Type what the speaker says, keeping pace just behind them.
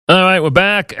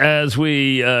back as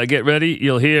we get ready.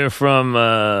 You'll hear from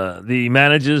the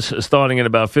managers starting in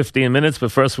about 15 minutes.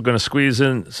 But first, we're going to squeeze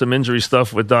in some injury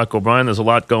stuff with Doc O'Brien. There's a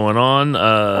lot going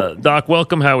on. Doc,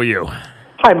 welcome. How are you?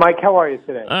 Hi, Mike. How are you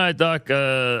today? All right, Doc.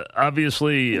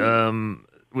 Obviously,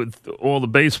 with all the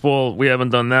baseball, we haven't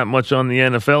done that much on the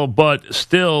NFL. But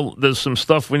still, there's some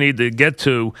stuff we need to get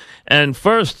to. And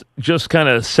first, just kind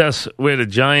of assess where the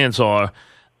Giants are.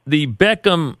 The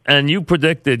Beckham, and you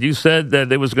said that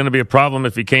there was going to be a problem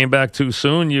if he came back too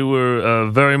soon. You were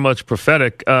very much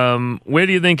prophetic. Where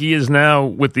do you think he is now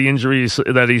with the injuries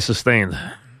that he sustained?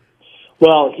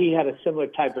 Well, he had a similar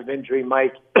type of injury,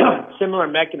 Mike, similar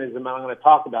mechanism, and I'm going to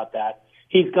talk about that.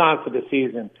 He's gone for the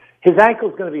season. His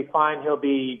ankle's going to be fine. He'll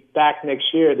be back next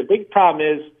year. The big problem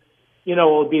is,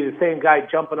 it'll be the same guy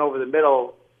jumping over the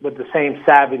middle with the same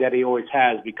savvy that he always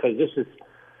has, because this is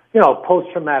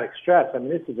post-traumatic stress. I mean,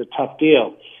 this is a tough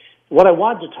deal. What I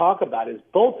wanted to talk about is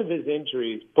both of his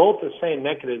injuries, both the same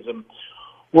mechanism,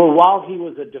 were while he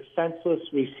was a defenseless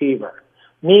receiver,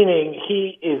 meaning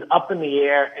he is up in the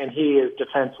air and he is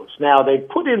defenseless. Now, they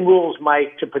put in rules,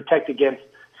 Mike, to protect against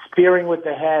spearing with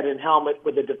the head and helmet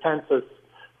with a defenseless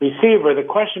receiver. The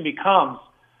question becomes,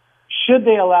 should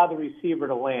they allow the receiver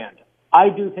to land? I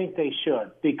do think they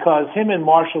should, because him and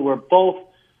Marshall were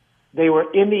they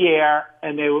were in the air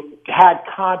and they had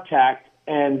contact,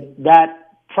 and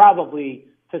that probably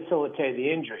facilitated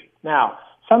the injury. Now,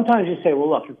 sometimes you say, well,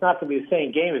 look, it's not going to be the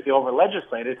same game if you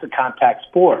over-legislate it. It's a contact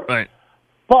sport. Right.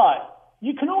 But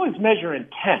you can always measure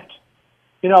intent.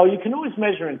 You can always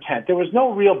measure intent. There was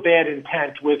no real bad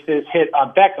intent with this hit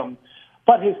on Beckham,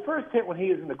 but his first hit when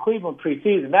he was in the Cleveland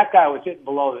preseason, that guy was hitting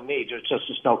below the knee. There's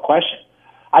just no question.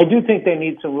 I do think they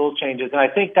need some rule changes, and I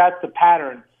think that's the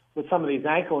pattern with some of these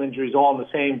ankle injuries, all on the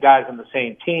same guys on the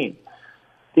same team.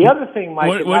 The other thing,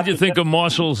 Mike... What did you think of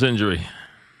Marshall's injury?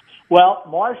 Well,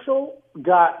 Marshall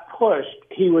got pushed.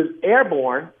 He was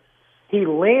airborne. He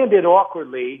landed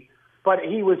awkwardly, but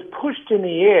he was pushed in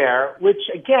the air, which,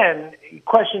 again,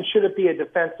 question, should it be a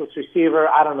defenseless receiver?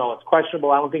 I don't know. It's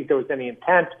questionable. I don't think there was any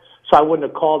intent, so I wouldn't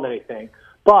have called anything.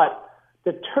 But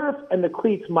the turf and the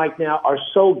cleats, Mike, now are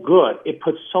so good. It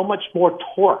puts so much more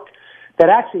torque that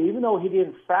actually, even though he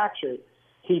didn't fracture,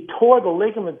 he tore the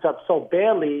ligaments up so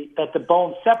badly that the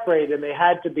bones separated and they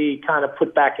had to be kind of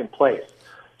put back in place.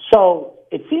 So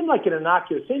it seemed like an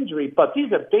innocuous injury, but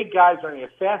these are big guys running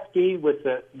at fast speed with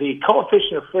the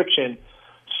coefficient of friction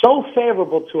so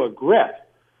favorable to a grip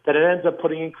that it ends up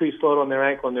putting increased load on their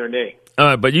ankle and their knee. All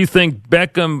right, but you think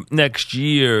Beckham next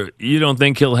year, you don't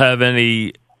think he'll have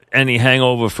any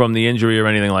hangover from the injury or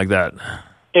anything like that?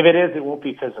 If it is, it won't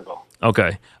be physical.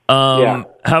 Okay. Yeah.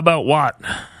 How about Watt?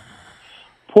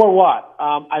 Poor Watt.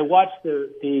 I watched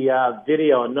the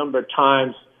video a number of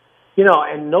times,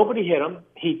 and nobody hit him.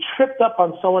 He tripped up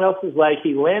on someone else's leg.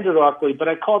 He landed awkwardly, but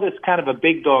I call this kind of a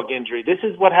big dog injury. This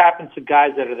is what happens to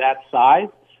guys that are that size.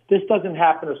 This doesn't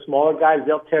happen to smaller guys.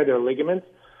 They'll tear their ligaments.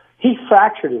 He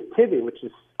fractured his tibia, which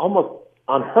is almost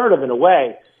unheard of in a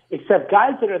way, except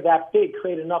guys that are that big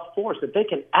create enough force that they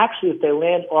can actually, if they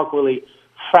land awkwardly,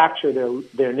 fracture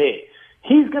their knee.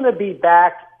 He's going to be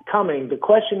back coming. The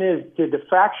question is, did the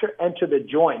fracture enter the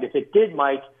joint? If it did,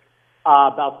 Mike,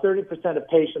 about 30% of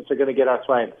patients are going to get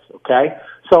arthritis, okay?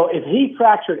 So if he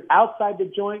fractured outside the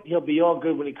joint, he'll be all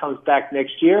good when he comes back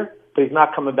next year, but he's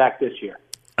not coming back this year.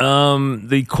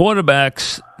 The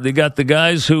quarterbacks, they got the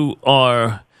guys who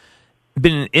are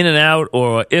been in and out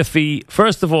or iffy.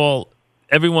 First of all,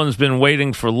 everyone's been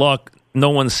waiting for luck. No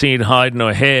one's seen hide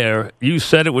nor hair. You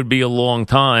said it would be a long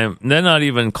time. They're not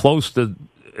even close to,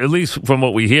 at least from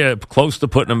what we hear, close to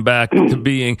putting him back to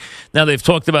being. Now, they've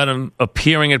talked about him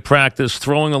appearing at practice,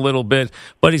 throwing a little bit,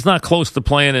 but he's not close to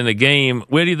playing in a game.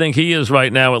 Where do you think he is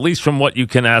right now, at least from what you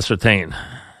can ascertain?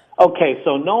 Okay,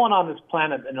 so no one on this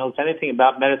planet that knows anything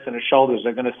about medicine or shoulders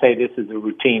are going to say this is a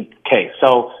routine case.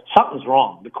 So something's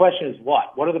wrong. The question is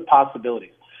what? What are the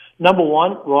possibilities? Number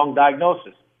one, wrong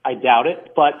diagnosis. I doubt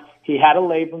it, but he had a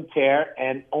labrum tear,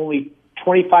 and only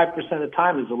 25% of the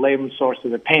time is the labrum source of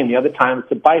the pain. The other time it's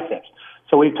the biceps.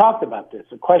 So we've talked about this.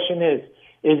 The question is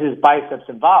his biceps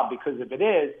involved? Because if it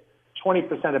is,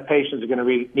 20% of patients are going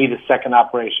to need a second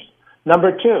operation.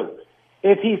 Number two,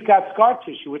 if he's got scar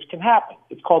tissue, which can happen,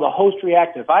 it's called a host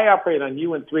reaction. If I operate on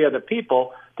you and 3 other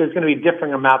people, there's going to be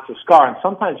differing amounts of scar. And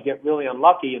sometimes you get really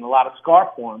unlucky and a lot of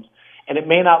scar forms, and it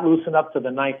may not loosen up to the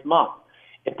 9th month.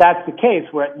 If that's the case,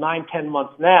 we're at 9, 10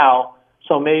 months now,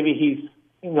 so maybe he's,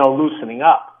 loosening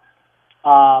up.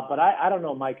 But I don't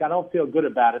know, Mike. I don't feel good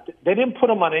about it. They didn't put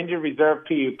him on injured reserve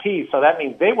PUP, so that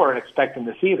means they weren't expecting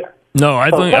this either. No,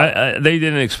 I think they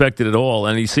didn't expect it at all,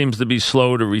 and he seems to be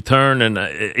slow to return, and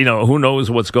who knows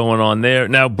what's going on there.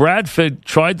 Now, Bradford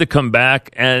tried to come back,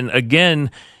 and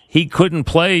again, he couldn't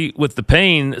play with the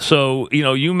pain. So,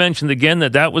 you mentioned again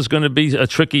that was going to be a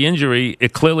tricky injury.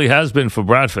 It clearly has been for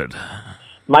Bradford.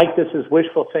 Mike, this is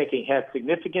wishful thinking. He had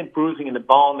significant bruising in the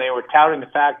bone. They were touting the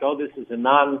fact, this is a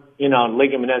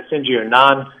ligamentous injury or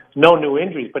no new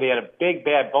injuries, but he had a big,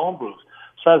 bad bone bruise.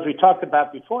 So as we talked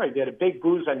about before, if you had a big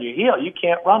bruise on your heel, you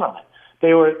can't run on it.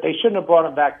 They shouldn't have brought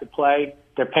him back to play.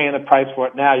 They're paying the price for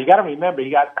it now. You got to remember,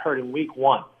 he got hurt in week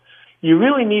 1. You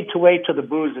really need to wait till the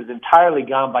bruise is entirely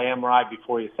gone by MRI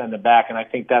before you send him back, and I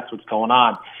think that's what's going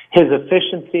on. His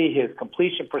efficiency, his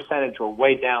completion percentage were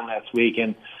way down last week,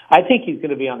 and I think he's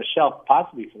going to be on the shelf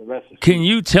possibly for the rest of the season. Can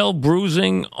you tell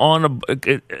bruising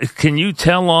can you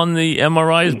tell on the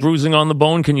MRIs bruising on the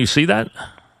bone? Can you see that?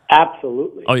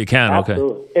 Absolutely. Oh, you can?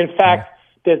 Absolutely. Okay. In fact,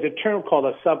 there's a term called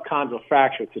a subchondral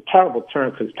fracture. It's a terrible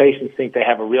term because patients think they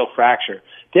have a real fracture.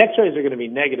 The x-rays are going to be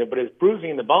negative, but it's bruising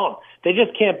in the bone. They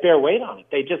just can't bear weight on it.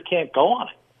 They just can't go on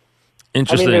it.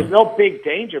 Interesting. I mean, there's no big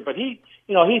danger, but he's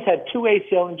had 2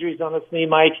 ACL injuries on his knee,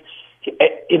 Mike.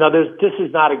 This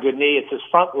is not a good knee. It's his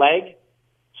front leg,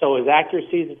 so his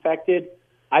accuracy is affected.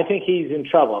 I think he's in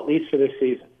trouble, at least for this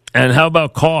season. And how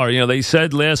about Carr? They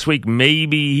said last week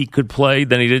maybe he could play,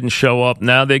 then he didn't show up.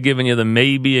 Now they're giving you the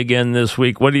maybe again this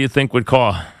week. What do you think with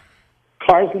Carr?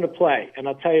 Carr's going to play, and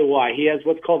I'll tell you why. He has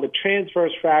what's called a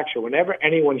transverse fracture. Whenever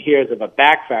anyone hears of a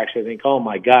back fracture, they think, oh,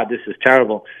 my God, this is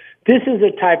terrible. This is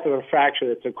a type of a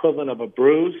fracture that's equivalent of a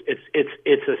bruise.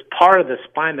 It's a part of the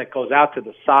spine that goes out to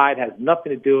the side, has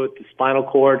nothing to do with the spinal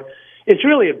cord. It's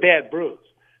really a bad bruise.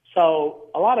 So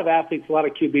a lot of athletes, a lot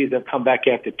of QBs have come back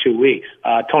after 2 weeks.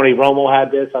 Tony Romo had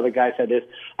this. Other guys had this.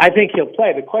 I think he'll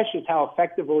play. The question is how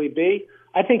effective will he be?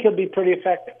 I think he'll be pretty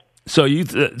effective. So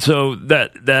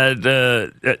that's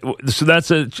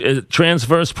a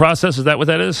transverse process. Is that what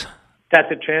that is? That's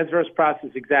a transverse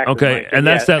process, exactly. Okay, Mike. and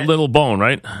that's that little bone,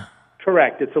 right?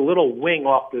 Correct. It's a little wing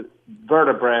off the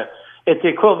vertebra. It's the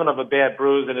equivalent of a bad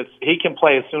bruise, and he can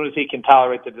play as soon as he can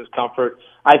tolerate the discomfort.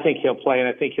 I think he'll play, and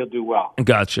I think he'll do well.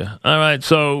 Gotcha. All right.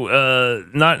 So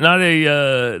not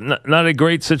a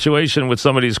great situation with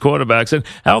some of these quarterbacks. And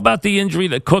how about the injury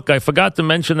to Cook? I forgot to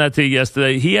mention that to you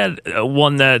yesterday. He had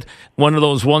one of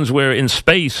those ones where in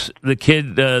space the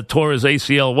kid tore his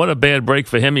ACL. What a bad break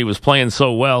for him. He was playing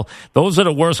so well. Those are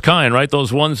the worst kind, right?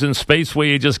 Those ones in space where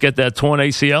you just get that torn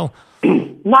ACL.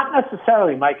 Not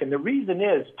necessarily, Mike, and the reason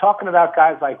is, talking about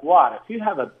guys like Watt, if you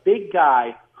have a big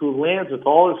guy who lands with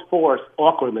all his force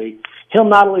awkwardly, he'll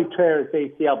not only tear his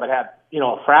ACL but have,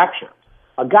 a fracture.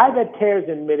 A guy that tears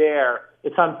in midair,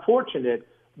 it's unfortunate,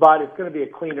 but it's going to be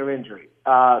a cleaner injury.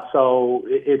 So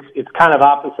it's kind of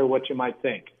opposite of what you might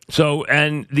think. So,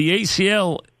 and the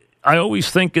ACL, I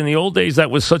always think in the old days that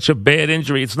was such a bad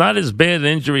injury. It's not as bad an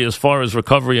injury as far as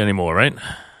recovery anymore, right?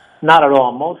 Not at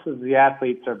all. Most of the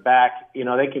athletes are back.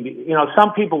 They can be,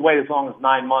 some people wait as long as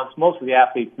 9 months. Most of the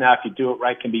athletes now, if you do it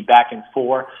right, can be back in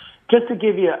 4. Just to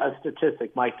give you a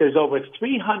statistic, Mike, there's over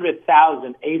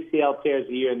 300,000 ACL tears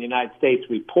a year in the United States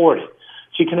reported.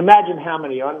 So you can imagine how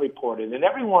many are unreported. And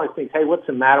everyone thinks, hey, what's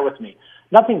the matter with me?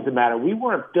 Nothing's the matter. We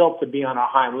weren't built to be on our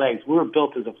hind legs. We were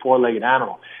built as a 4-legged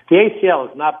animal. The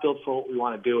ACL is not built for what we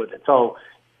want to do with it. So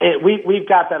we've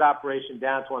got that operation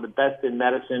down. It's one of the best in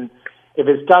medicine. If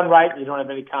it's done right and you don't have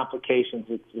any complications,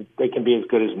 they can be as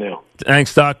good as new.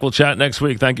 Thanks, Doc. We'll chat next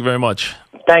week. Thank you very much.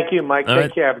 Thank you, Mike.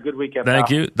 Take care. Have a good weekend. Thank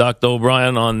you. Dr.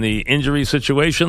 O'Brien on the injury situation.